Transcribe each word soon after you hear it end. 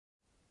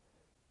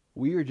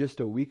We are just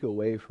a week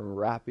away from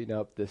wrapping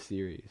up this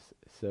series.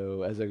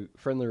 So, as a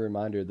friendly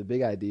reminder, the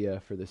big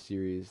idea for the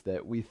series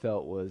that we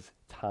felt was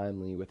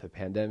timely with the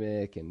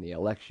pandemic and the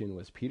election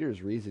was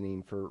Peter's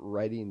reasoning for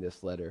writing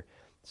this letter.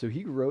 So,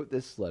 he wrote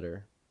this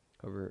letter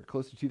over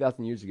close to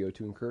 2,000 years ago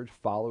to encourage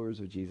followers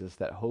of Jesus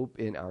that hope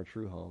in our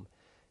true home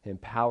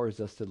empowers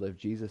us to live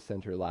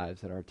Jesus-centered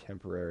lives in our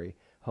temporary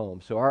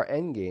home. So, our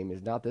end game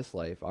is not this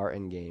life, our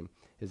end game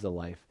is a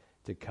life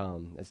to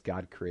come as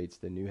God creates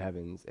the new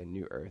heavens and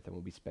new earth, and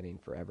we'll be spending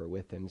forever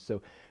with him.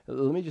 So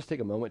let me just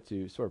take a moment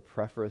to sort of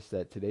preface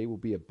that today will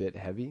be a bit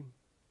heavy,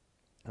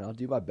 and I'll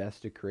do my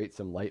best to create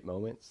some light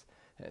moments.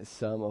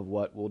 Some of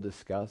what we'll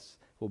discuss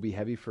will be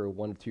heavy for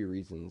one of two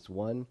reasons.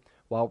 One,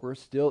 while we're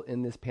still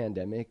in this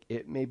pandemic,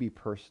 it may be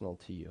personal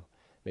to you.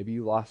 Maybe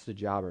you lost a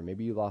job, or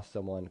maybe you lost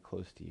someone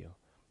close to you.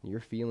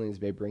 Your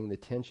feelings may bring the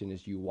tension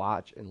as you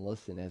watch and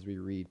listen as we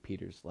read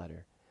Peter's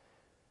letter.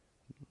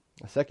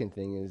 A second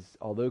thing is,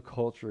 although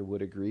culture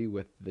would agree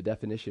with the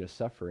definition of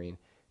suffering,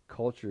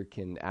 culture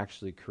can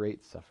actually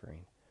create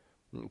suffering.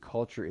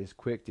 Culture is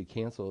quick to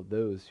cancel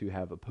those who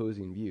have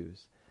opposing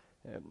views.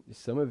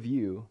 Some of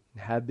you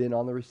have been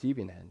on the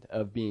receiving end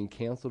of being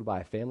canceled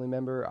by a family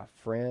member, a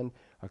friend,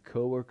 a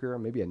coworker,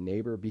 maybe a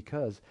neighbor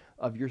because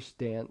of your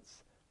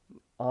stance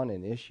on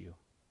an issue.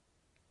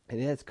 And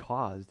it has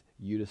caused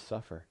you to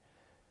suffer.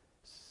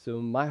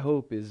 So my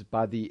hope is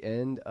by the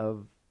end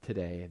of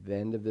today, at the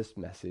end of this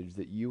message,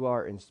 that you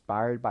are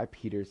inspired by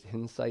Peter's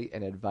insight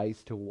and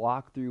advice to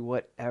walk through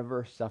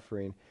whatever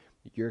suffering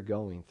you're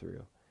going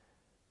through.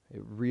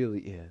 It really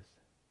is.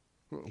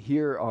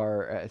 Here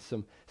are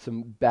some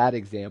bad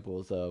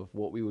examples of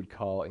what we would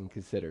call and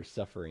consider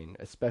suffering,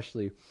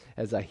 especially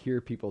as I hear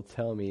people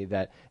tell me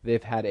that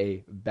they've had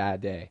a bad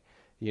day.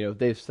 You know,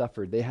 they've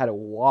suffered. They had to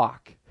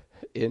walk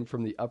in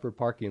from the upper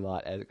parking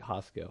lot at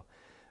Costco.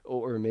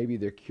 Or maybe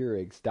their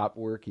Keurig stopped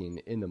working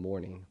in the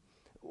morning.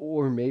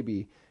 Or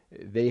maybe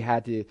they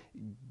had to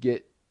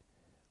get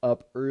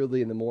up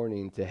early in the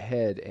morning to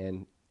head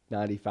and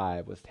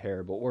 95 was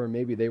terrible. Or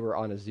maybe they were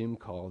on a Zoom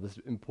call, this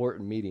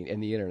important meeting,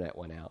 and the internet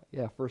went out.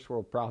 Yeah, first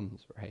world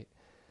problems, right?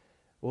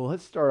 Well,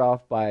 let's start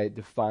off by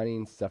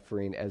defining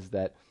suffering as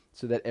that,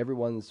 so that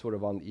everyone's sort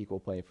of on the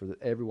equal plane,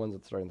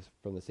 everyone's starting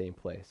from the same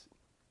place.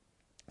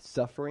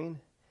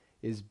 Suffering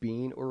is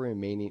being or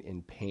remaining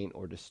in pain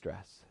or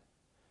distress.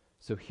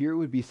 So here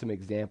would be some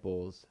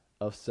examples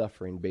of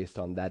suffering based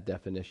on that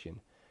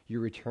definition. You're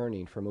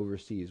returning from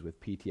overseas with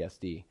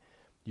PTSD.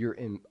 You're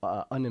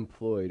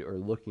unemployed or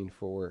looking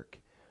for work.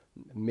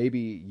 Maybe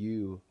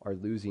you are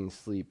losing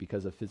sleep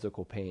because of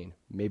physical pain.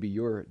 Maybe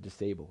you're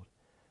disabled.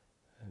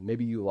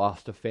 Maybe you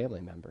lost a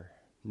family member.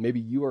 Maybe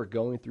you are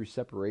going through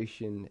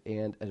separation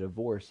and a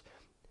divorce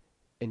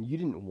and you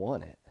didn't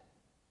want it.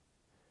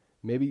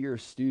 Maybe you're a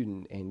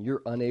student and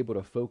you're unable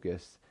to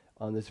focus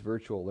on this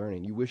virtual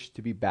learning. You wish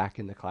to be back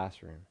in the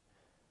classroom.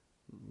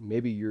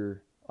 Maybe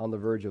you're on the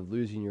verge of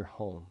losing your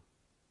home.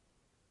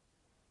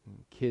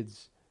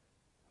 Kids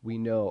we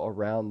know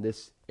around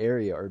this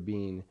area are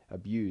being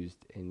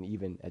abused and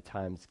even at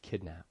times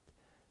kidnapped.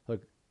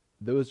 Look,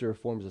 those are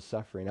forms of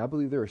suffering. I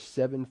believe there are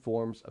 7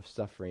 forms of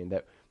suffering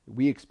that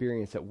we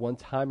experience at one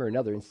time or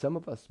another, and some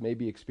of us may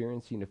be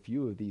experiencing a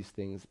few of these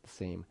things at the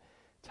same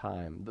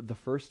time. The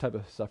first type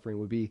of suffering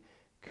would be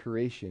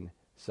creation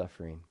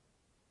suffering.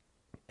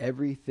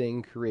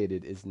 Everything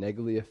created is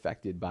negatively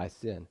affected by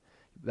sin.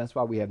 That's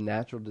why we have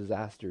natural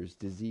disasters,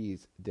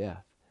 disease,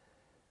 death.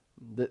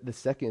 The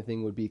second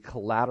thing would be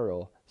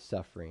collateral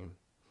suffering.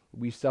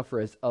 We suffer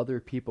as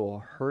other people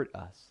hurt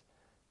us.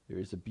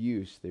 There's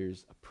abuse,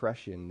 there's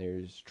oppression,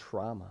 there's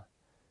trauma.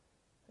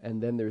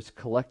 And then there's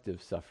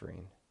collective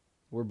suffering.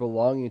 We're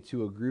belonging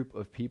to a group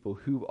of people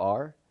who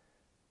are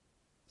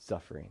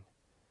suffering.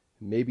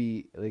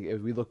 Maybe, like,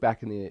 as we look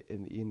back in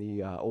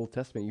the Old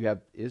Testament, you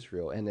have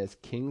Israel, and as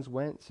kings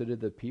went, so did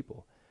the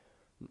people.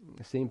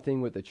 Same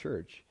thing with the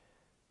church.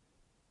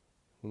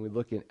 When we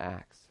look in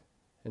Acts,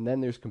 and then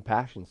there's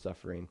compassion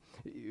suffering.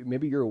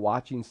 Maybe you're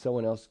watching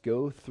someone else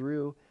go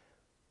through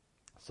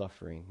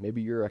suffering.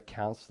 Maybe you're a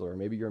counselor,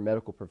 maybe you're a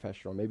medical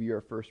professional, maybe you're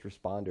a first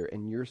responder,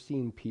 and you're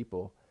seeing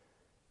people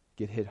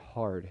get hit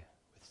hard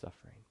with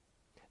suffering.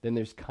 Then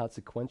there's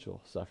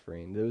consequential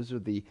suffering. Those are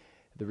the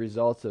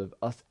results of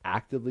us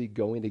actively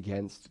going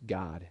against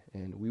God,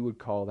 and we would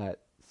call that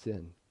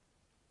sin.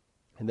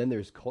 And then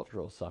there's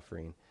cultural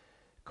suffering.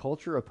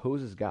 Culture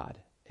opposes God,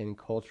 and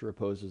culture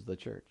opposes the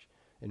church.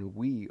 And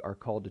we are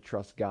called to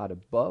trust God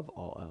above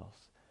all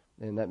else,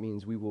 and that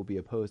means we will be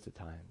opposed at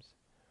times.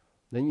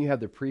 Then you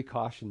have the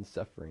precaution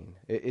suffering.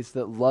 It's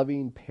the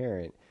loving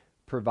parent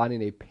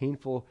providing a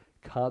painful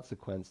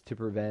consequence to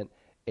prevent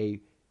a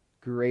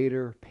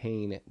greater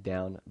pain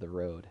down the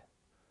road.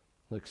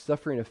 Look,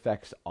 suffering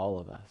affects all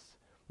of us,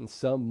 and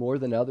some more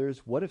than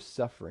others. What if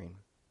suffering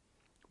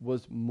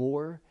was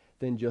more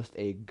than just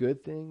a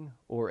good thing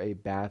or a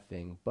bad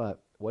thing,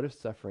 but what if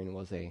suffering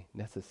was a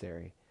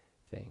necessary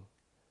thing?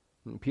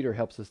 And Peter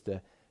helps us to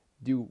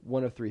do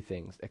one of 3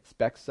 things: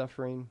 expect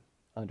suffering,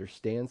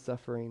 understand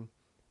suffering,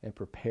 and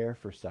prepare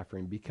for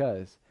suffering,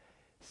 because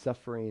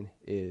suffering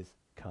is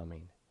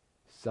coming.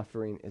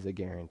 Suffering is a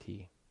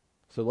guarantee.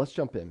 So let's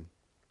jump in.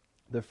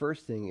 The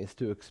first thing is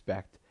to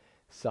expect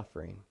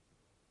suffering.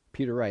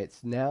 Peter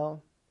writes,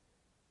 "Now,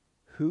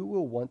 who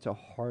will want to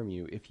harm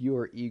you if you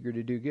are eager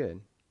to do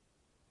good?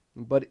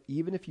 But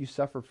even if you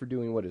suffer for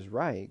doing what is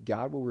right,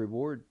 God will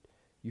reward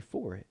you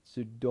for it.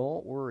 So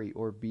don't worry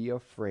or be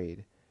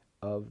afraid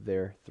of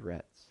their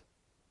threats."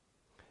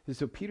 And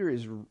so Peter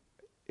is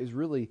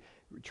really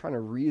trying to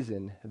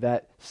reason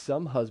that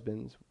some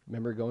husbands,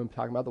 remember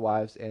talking about the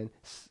wives and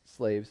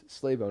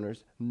slave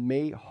owners,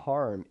 may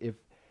harm if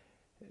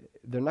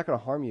they're not going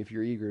to harm you if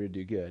you're eager to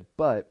do good.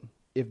 But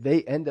if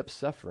they end up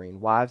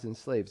suffering, wives and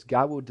slaves,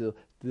 God will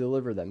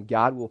deliver them.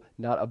 God will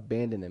not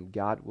abandon them.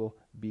 God will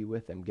be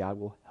with them. God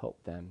will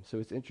help them. So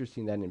it's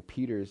interesting that in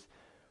Peter's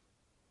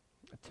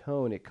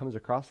tone, it comes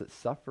across that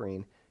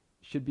suffering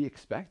should be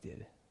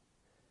expected.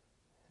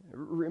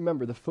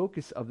 Remember, the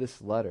focus of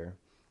this letter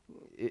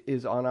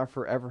is on our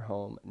forever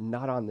home,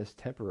 not on this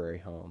temporary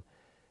home.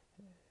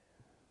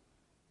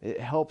 It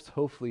helps,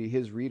 hopefully,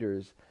 his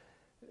readers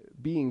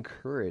be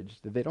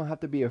encouraged that they don't have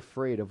to be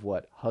afraid of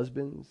what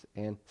husbands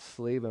and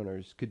slave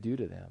owners could do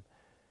to them.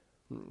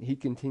 He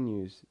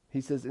continues,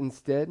 he says,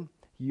 "Instead,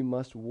 you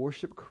must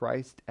worship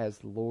Christ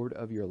as Lord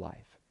of your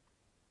life.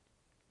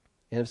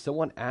 And if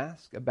someone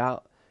asks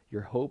about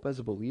your hope as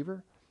a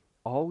believer,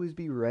 always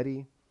be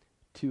ready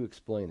to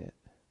explain it.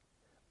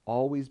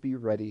 Always be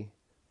ready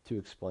to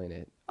explain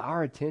it."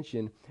 Our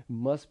attention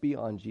must be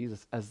on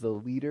Jesus as the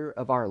leader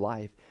of our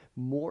life,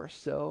 more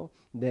so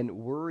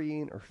than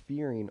worrying or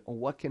fearing on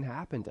what can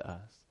happen to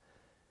us.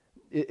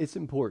 It's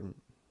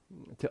important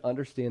to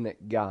understand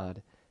that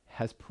God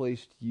has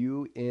placed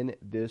you in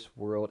this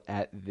world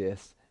at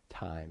this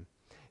time.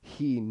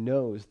 He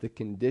knows the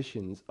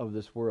conditions of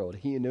this world.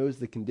 He knows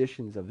the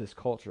conditions of this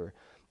culture.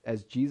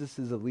 As Jesus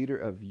is the leader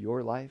of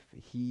your life,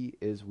 he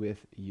is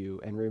with you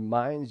and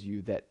reminds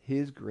you that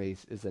his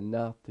grace is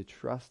enough to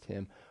trust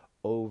him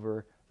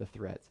over the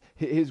threats.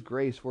 His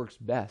grace works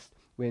best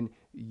when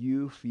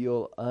you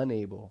feel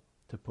unable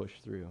to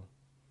push through.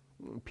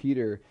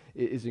 Peter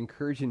is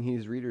encouraging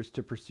his readers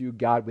to pursue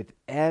God with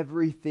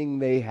everything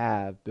they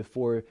have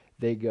before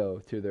they go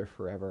to their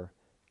forever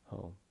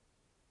home.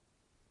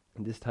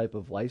 And this type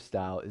of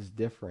lifestyle is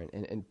different,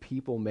 and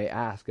people may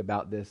ask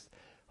about this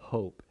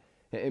hope.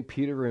 And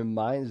Peter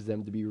reminds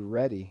them to be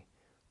ready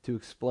to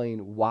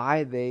explain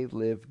why they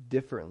live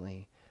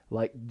differently,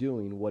 like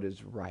doing what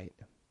is right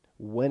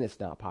when it's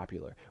not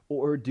popular,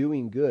 or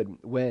doing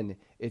good when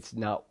it's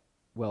not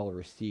well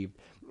received.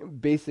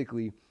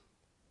 Basically,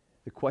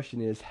 the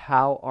question is,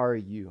 how are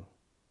you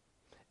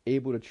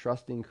able to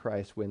trust in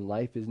Christ when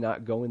life is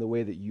not going the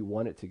way that you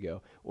want it to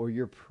go, or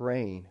you're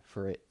praying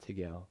for it to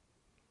go?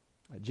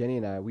 Jenny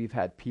and I, we've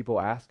had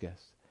people ask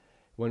us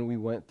when we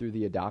went through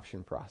the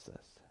adoption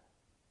process.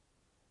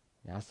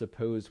 I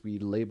suppose we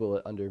label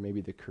it under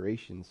maybe the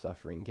creation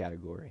suffering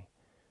category.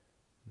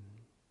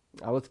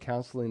 I was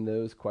counseling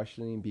those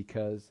questioning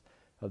because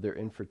of their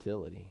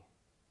infertility.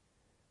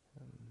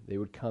 They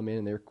would come in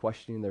and they were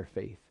questioning their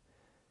faith.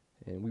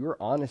 And we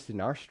were honest in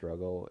our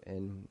struggle,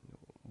 and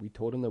we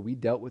told them that we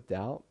dealt with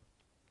doubt,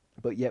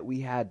 but yet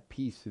we had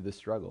peace through the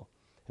struggle.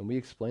 And we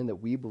explained that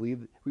we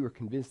were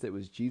convinced that it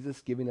was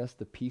Jesus giving us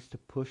the peace to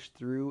push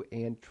through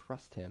and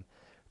trust him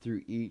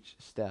through each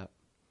step.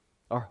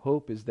 Our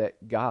hope was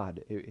that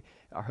God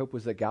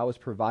was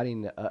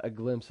providing a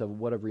glimpse of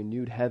what a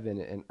renewed heaven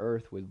and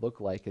earth would look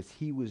like as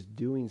he was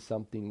doing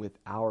something with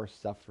our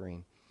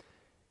suffering.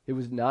 It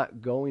was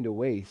not going to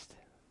waste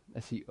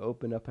as he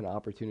opened up an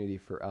opportunity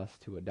for us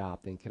to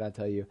adopt. And can I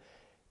tell you,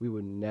 we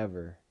would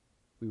never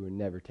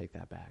take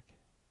that back.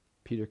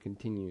 Peter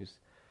continues,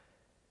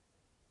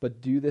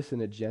 "But do this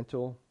in a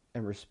gentle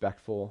and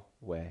respectful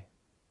way.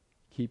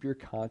 Keep your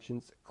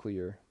conscience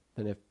clear.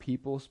 Then if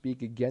people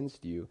speak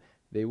against you,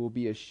 they will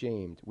be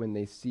ashamed when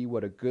they see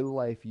what a good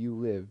life you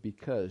live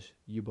because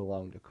you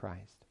belong to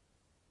Christ.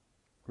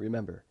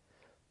 Remember,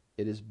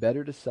 it is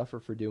better to suffer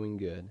for doing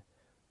good,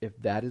 if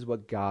that is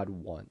what God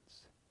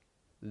wants,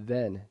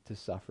 than to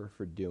suffer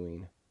for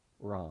doing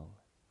wrong."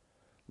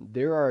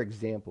 There are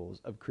examples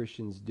of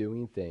Christians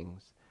doing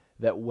things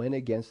that went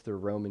against the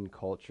Roman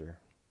culture,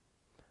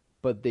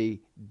 but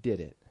they did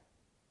it.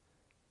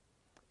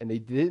 And they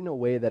did it in a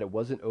way that it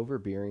wasn't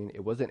overbearing,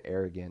 it wasn't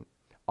arrogant.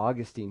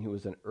 Augustine, who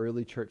was an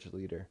early church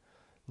leader,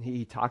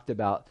 he talked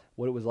about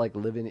what it was like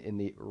living in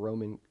the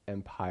Roman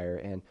Empire,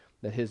 and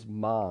that his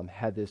mom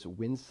had this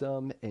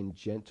winsome and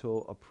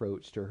gentle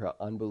approach to her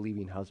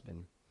unbelieving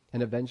husband.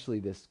 And eventually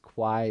this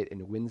quiet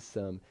and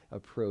winsome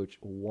approach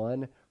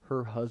won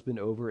her husband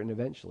over and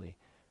eventually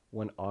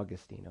won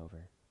Augustine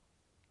over.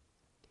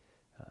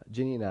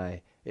 Jenny and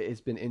I, it's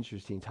been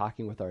interesting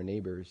talking with our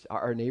neighbors.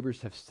 Our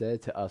neighbors have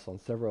said to us on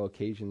several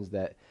occasions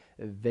that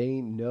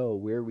they know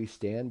where we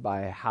stand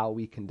by how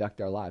we conduct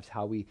our lives,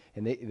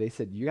 and they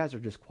said, "You guys are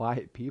just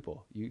quiet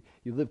people. You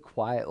live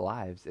quiet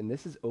lives." And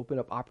this has opened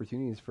up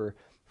opportunities for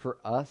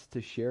us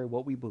to share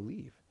what we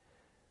believe.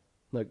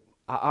 Look,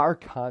 our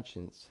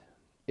conscience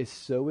is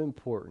so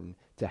important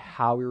to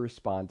how we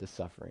respond to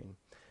suffering.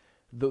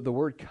 The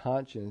word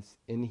conscience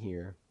in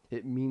here,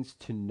 it means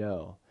to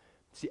know.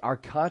 See, our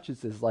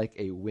conscience is like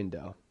a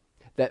window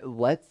that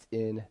lets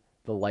in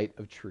the light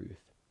of truth.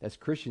 As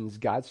Christians,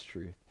 God's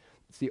truth.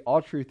 See,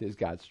 all truth is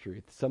God's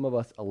truth. Some of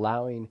us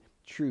allowing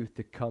truth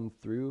to come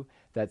through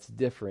that's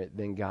different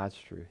than God's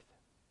truth.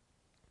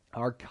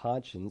 Our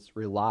conscience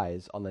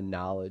relies on the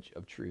knowledge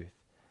of truth.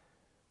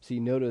 See,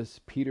 notice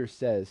Peter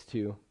says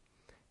to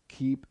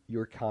keep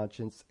your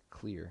conscience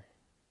clear.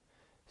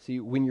 See,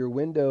 when your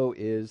window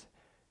is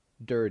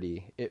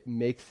dirty, it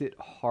makes it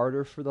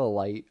harder for the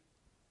light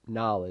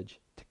knowledge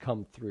to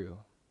come through.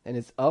 And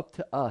it's up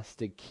to us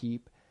to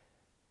keep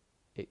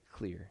it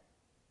clear.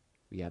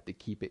 We have to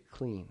keep it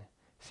clean.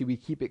 See, we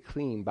keep it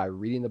clean by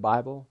reading the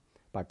Bible,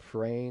 by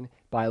praying,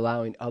 by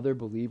allowing other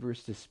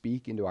believers to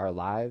speak into our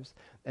lives,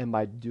 and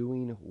by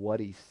doing what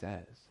he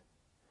says.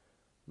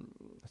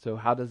 So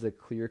how does a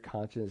clear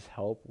conscience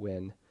help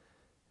when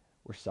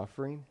we're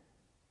suffering?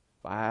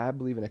 I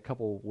believe in a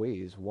couple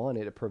ways. One,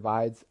 it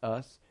provides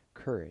us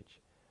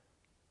courage.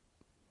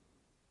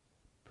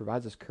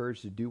 Provides us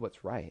courage to do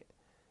what's right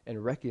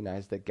and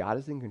recognize that God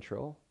is in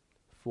control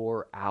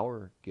for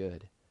our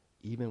good,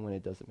 even when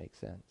it doesn't make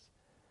sense.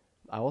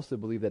 I also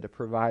believe that it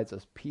provides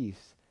us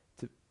peace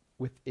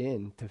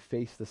within to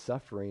face the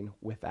suffering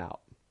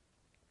without.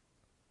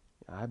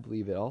 I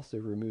believe it also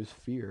removes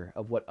fear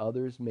of what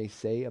others may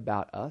say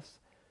about us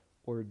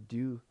or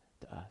do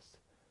to us.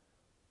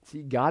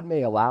 See, God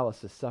may allow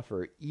us to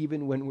suffer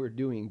even when we're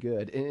doing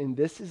good. And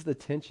this is the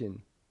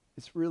tension.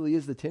 This really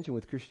is the tension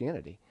with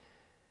Christianity.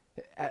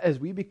 As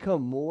we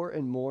become more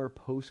and more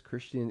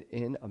post-Christian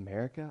in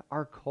America,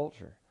 our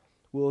culture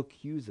will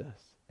accuse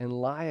us and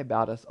lie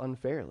about us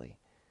unfairly.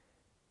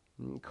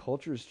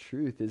 Culture's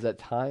truth is at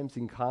times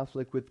in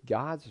conflict with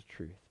God's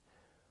truth.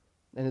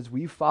 And as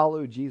we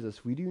follow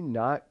Jesus, we do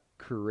not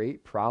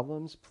create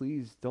problems.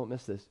 Please don't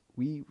miss this.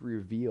 We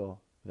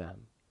reveal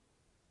them.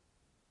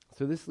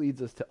 So this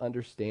leads us to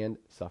understand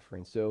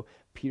suffering. So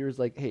Peter's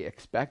like, hey,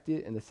 expect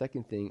it. And the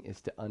second thing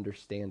is to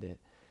understand it.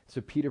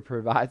 So Peter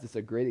provides us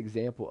a great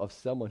example of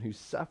someone who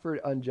suffered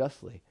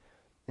unjustly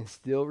and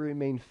still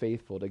remained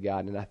faithful to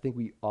God. And I think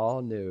we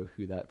all know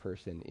who that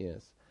person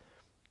is.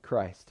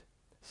 Christ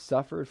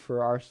suffered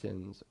for our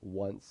sins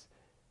once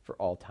for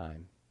all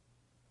time.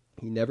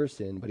 He never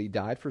sinned, but he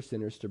died for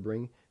sinners to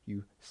bring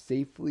you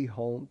safely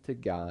home to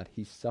God.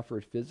 He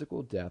suffered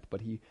physical death,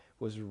 but he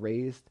was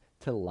raised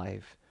to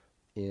life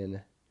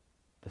in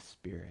the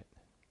Spirit.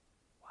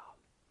 Wow.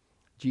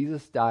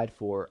 Jesus died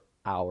for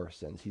our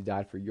sins. He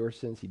died for your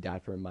sins. He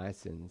died for my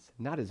sins,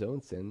 not his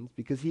own sins,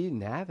 because he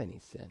didn't have any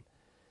sin.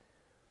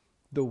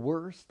 The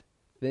worst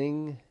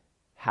thing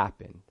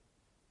happened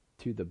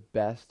to the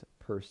best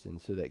person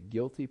so that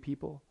guilty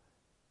people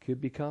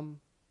could become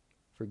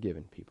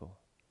forgiven people.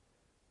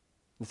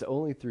 It's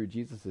only through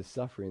Jesus'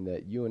 suffering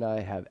that you and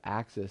I have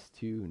access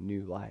to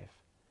new life.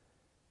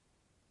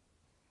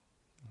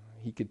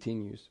 He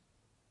continues.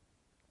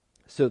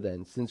 So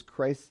then, since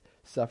Christ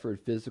suffered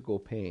physical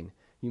pain,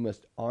 you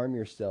must arm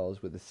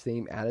yourselves with the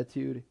same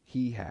attitude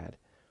he had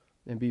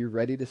and be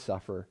ready to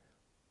suffer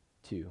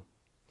too.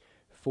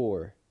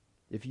 For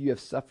if you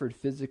have suffered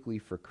physically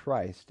for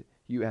Christ,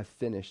 you have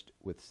finished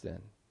with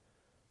sin.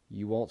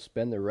 You won't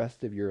spend the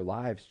rest of your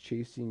lives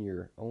chasing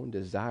your own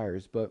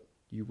desires, but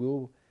you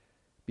will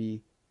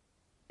be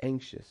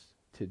anxious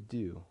to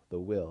do the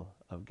will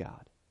of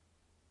God.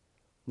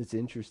 It's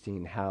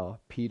interesting how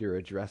Peter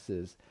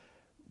addresses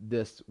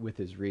this with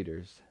his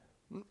readers.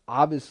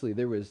 Obviously,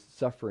 there was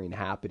suffering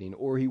happening,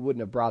 or he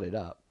wouldn't have brought it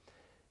up.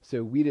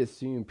 So we'd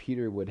assume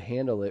Peter would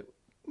handle it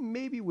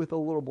maybe with a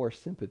little more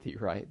sympathy,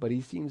 right? But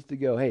he seems to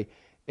go, hey,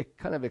 it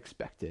kind of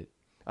expected.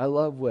 I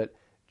love what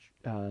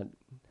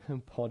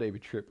Paul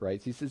David Tripp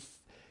writes. He says,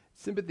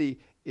 sympathy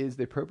is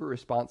the appropriate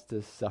response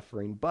to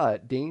suffering,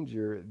 but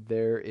danger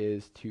there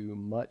is too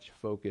much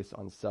focus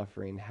on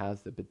suffering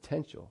has the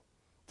potential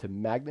to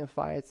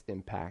magnify its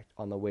impact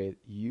on the way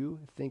you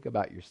think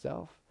about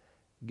yourself,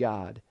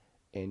 God,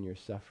 and your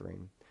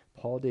suffering.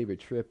 Paul David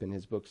Tripp in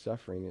his book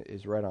Suffering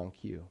is right on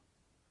cue.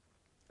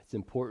 It's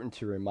important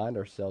to remind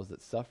ourselves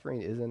that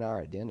suffering isn't our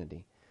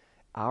identity.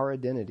 Our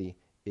identity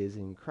is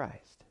in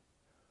Christ.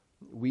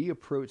 We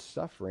approach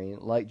suffering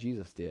like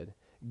Jesus did.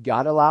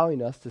 God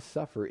allowing us to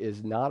suffer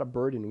is not a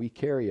burden we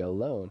carry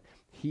alone.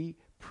 He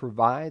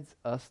provides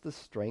us the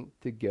strength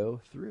to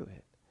go through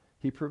it.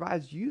 He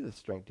provides you the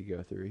strength to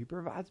go through it. He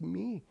provides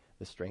me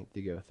the strength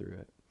to go through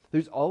it.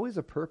 There's always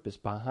a purpose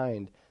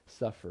behind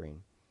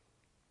suffering.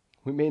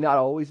 We may not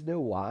always know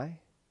why,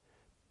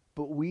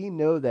 but we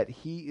know that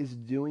he is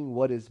doing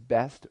what is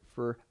best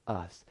for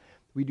us.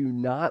 We do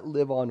not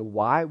live on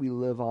why, we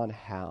live on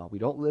how. We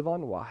don't live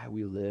on why,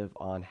 we live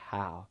on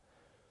how.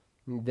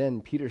 And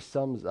then Peter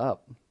sums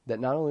up that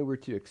not only we're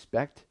to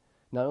expect,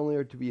 not only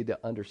are we to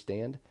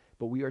understand,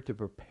 but we are to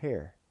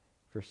prepare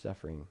for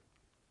suffering.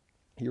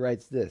 He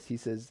writes this, he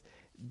says,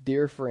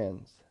 "Dear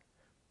friends,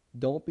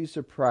 don't be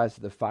surprised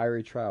at the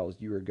fiery trials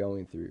you are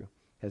going through,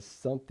 as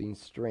something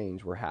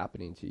strange were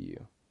happening to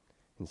you.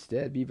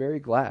 Instead, be very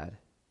glad.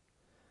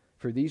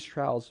 For these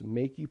trials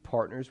make you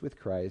partners with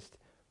Christ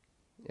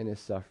in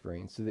his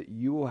suffering, so that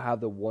you will have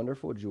the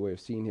wonderful joy of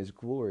seeing his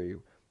glory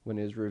when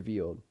it is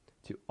revealed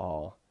to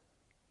all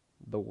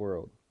the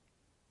world.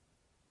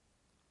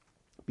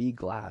 Be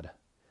glad.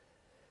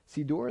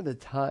 See, during the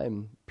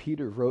time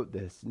Peter wrote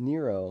this,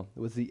 Nero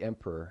was the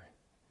emperor.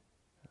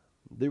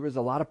 There was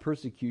a lot of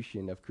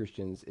persecution of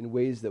Christians in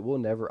ways that we'll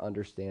never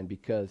understand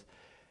because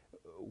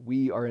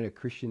we are in a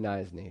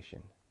Christianized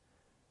nation.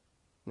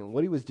 And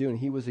what he was doing,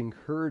 he was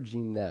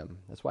encouraging them.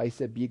 That's why he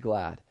said, be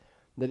glad.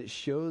 That it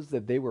shows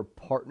that they were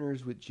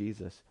partners with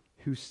Jesus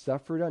who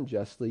suffered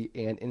unjustly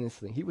and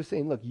innocently. He was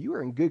saying, look, you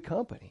are in good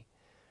company.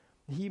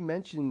 He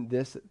mentioned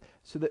this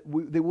so that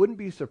they wouldn't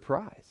be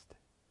surprised.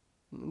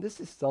 And this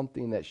is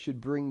something that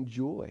should bring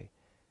joy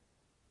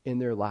in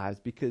their lives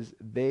because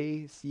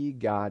they see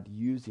God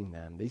using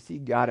them. They see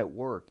God at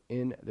work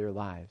in their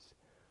lives.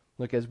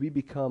 Look, as we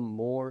become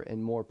more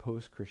and more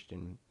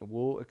post-Christian,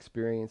 we'll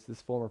experience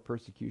this form of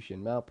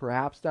persecution. Now,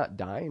 perhaps not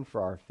dying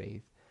for our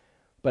faith,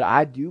 but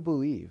I do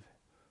believe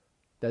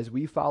that as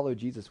we follow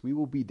Jesus, we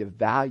will be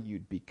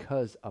devalued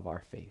because of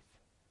our faith.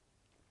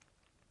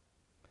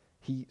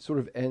 He sort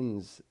of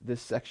ends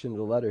this section of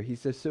the letter. He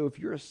says, so if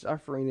you're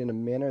suffering in a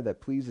manner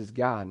that pleases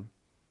God,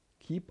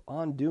 keep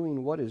on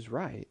doing what is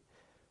right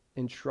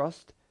and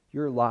trust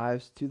your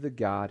lives to the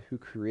God who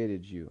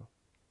created you,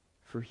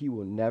 for he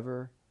will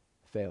never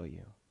fail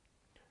you.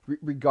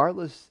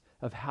 Regardless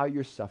of how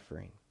you're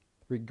suffering,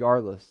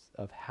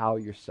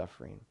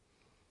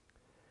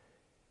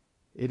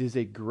 it is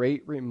a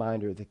great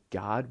reminder that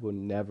God will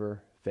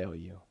never fail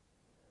you.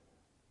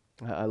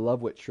 I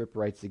love what Tripp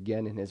writes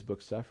again in his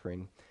book,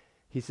 Suffering.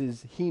 He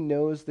says, he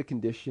knows the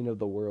condition of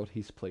the world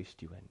he's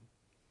placed you in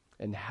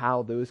and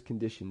how those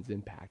conditions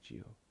impact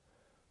you.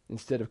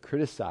 Instead of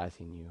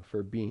criticizing you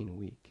for being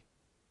weak,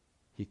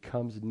 he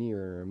comes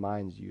near and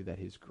reminds you that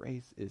his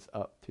grace is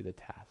up to the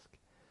task.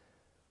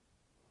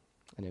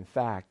 And in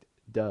fact,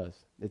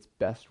 does its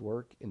best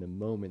work in the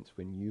moments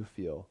when you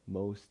feel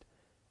most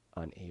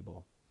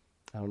unable.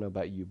 I don't know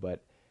about you,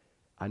 but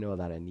I know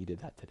that I needed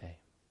that today.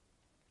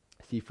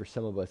 See, for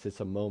some of us, it's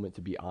a moment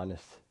to be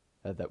honest,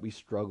 that we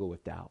struggle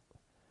with doubt.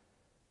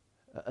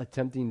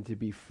 Attempting to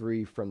be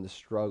free from the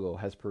struggle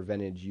has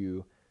prevented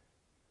you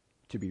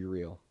to be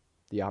real,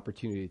 the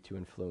opportunity to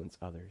influence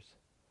others.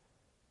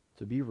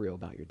 So be real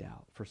about your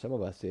doubt. For some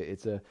of us,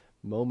 it's a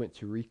moment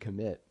to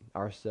recommit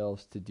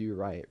ourselves to do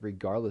right,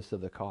 regardless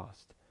of the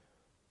cost.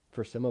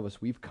 For some of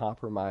us, we've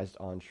compromised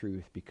on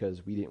truth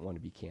because we didn't want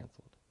to be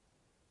canceled.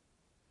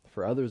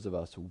 For others of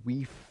us,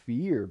 we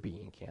fear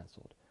being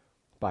canceled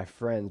by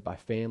friends, by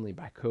family,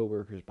 by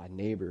coworkers, by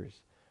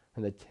neighbors.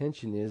 And the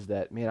tension is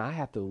that, man, I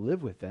have to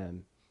live with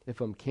them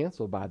if I'm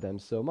canceled by them,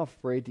 so I'm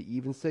afraid to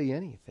even say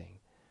anything.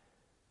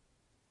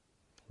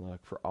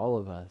 Look, for all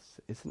of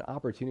us, it's an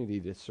opportunity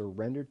to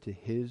surrender to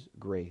his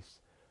grace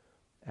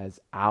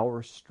as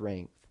our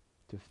strength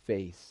to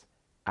face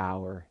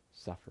our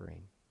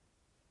suffering.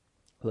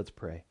 Let's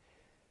pray.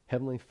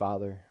 Heavenly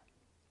Father,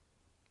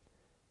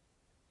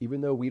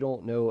 even though we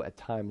don't know at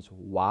times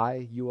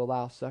why you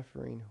allow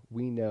suffering,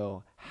 we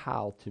know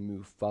how to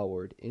move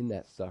forward in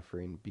that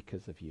suffering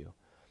because of you.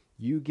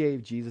 You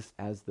gave Jesus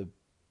as the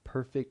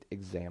perfect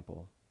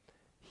example.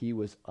 He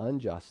was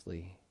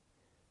unjustly,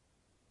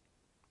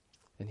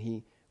 and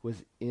he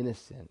was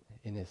innocent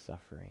in his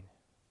suffering.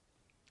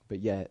 But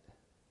yet,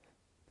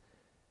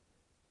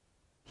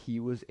 he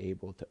was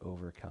able to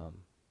overcome.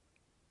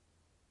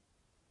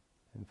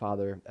 And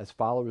Father, as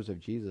followers of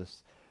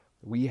Jesus,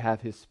 we have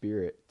his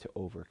Spirit to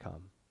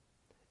overcome.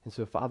 And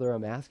so, Father,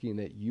 I'm asking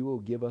that you will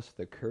give us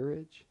the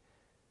courage,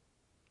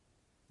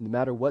 no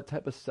matter what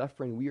type of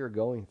suffering we are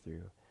going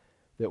through,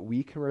 that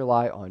we can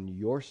rely on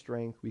your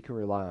strength, we can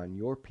rely on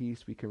your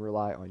peace, we can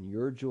rely on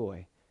your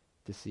joy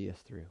to see us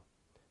through.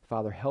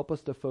 Father, help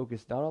us to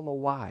focus not on the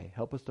why,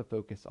 help us to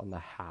focus on the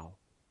how.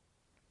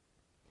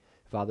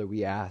 Father,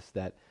 we ask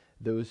that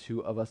those who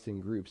of us in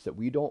groups, that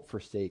we don't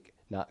forsake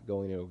not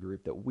going to a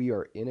group, that we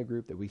are in a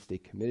group, that we stay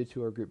committed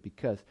to our group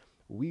because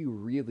we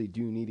really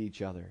do need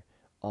each other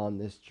on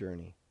this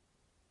journey.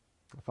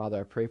 Father,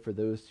 I pray for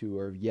those who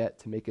are yet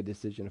to make a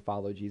decision to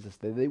follow Jesus,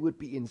 that they would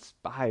be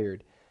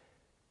inspired.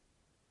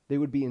 They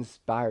would be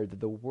inspired that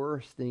the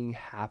worst thing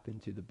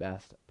happened to the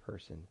best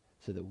person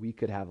so that we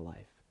could have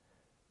life.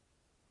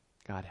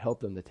 God, help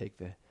them to take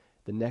the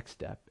next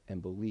step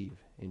and believe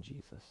in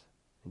Jesus.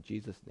 In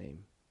Jesus'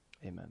 name,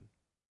 amen.